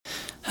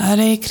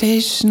Hare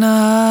Krishna,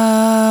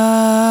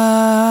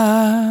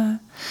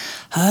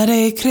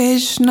 Hare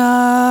Krishna,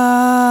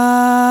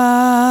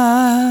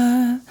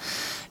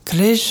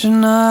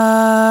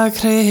 Krishna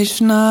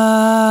Krishna,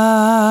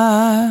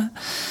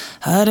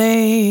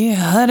 Hare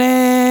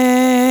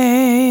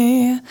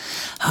Hare,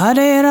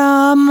 Hare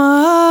Rama,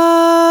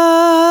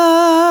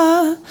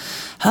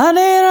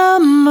 Hare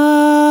Rama,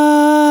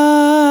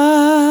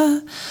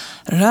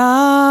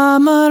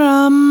 Rama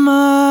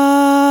Rama,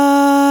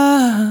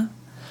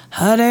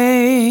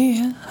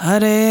 Hare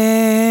Hare.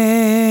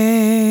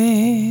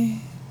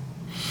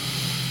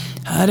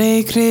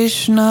 Hare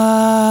Krishna,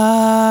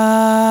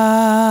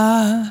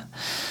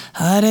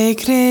 Hare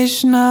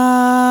Krishna,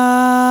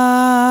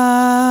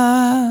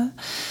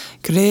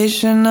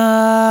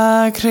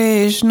 Krishna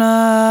Krishna,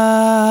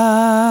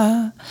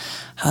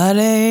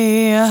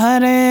 Hare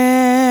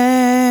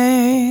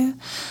Hare,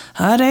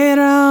 Hare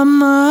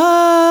Rama,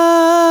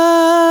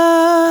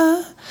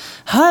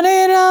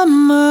 Hare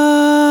Rama,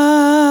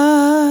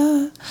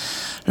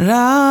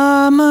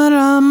 Rama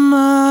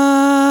Rama,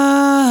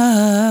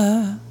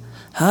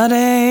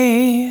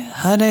 Hare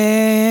Hare.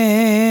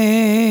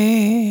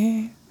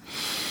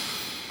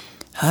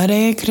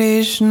 Hare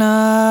Krishna,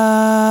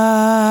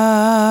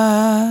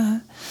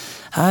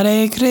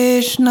 Hare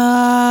Krishna,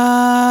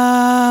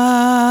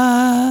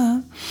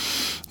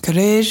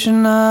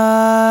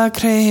 Krishna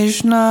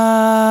Krishna,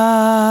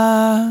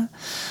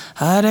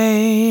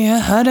 Hare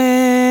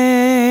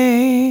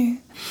Hare,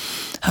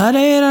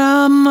 Hare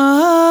Rama,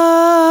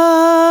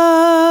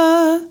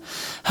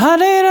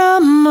 Hare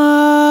Rama,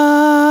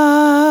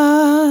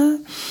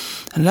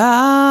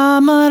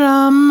 Rama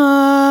Rama,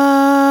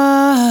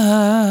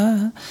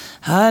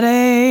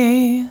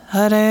 Hare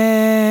Hare.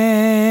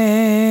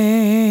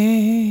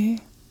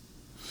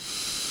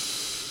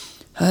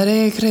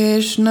 Hare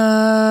Krishna,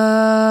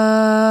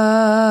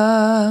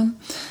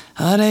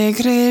 Hare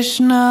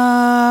Krishna,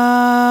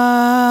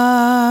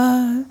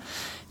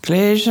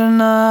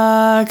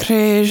 Krishna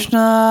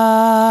Krishna,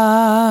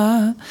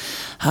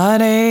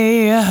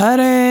 Hare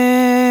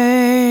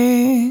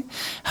Hare,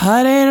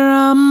 Hare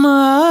Rama,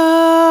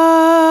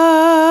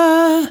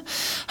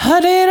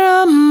 Hare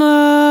Rama,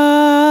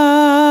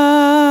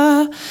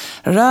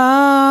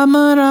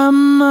 Rama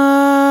Rama,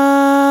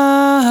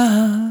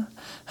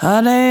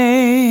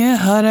 Hare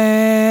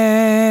Hare.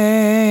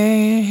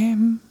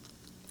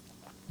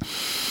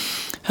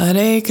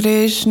 Hare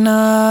Krishna,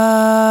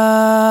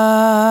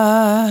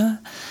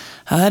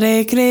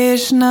 Hare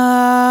Krishna,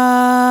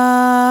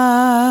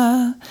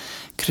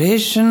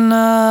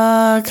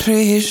 Krishna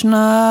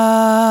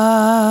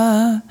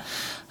Krishna,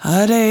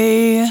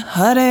 Hare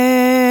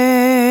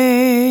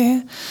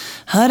Hare,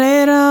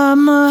 Hare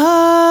Rama,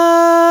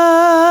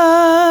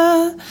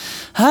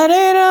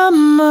 Hare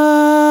Rama,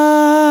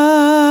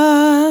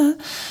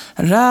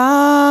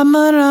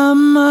 Rama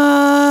Rama,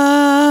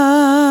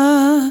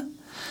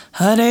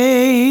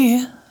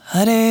 Hare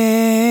Hare.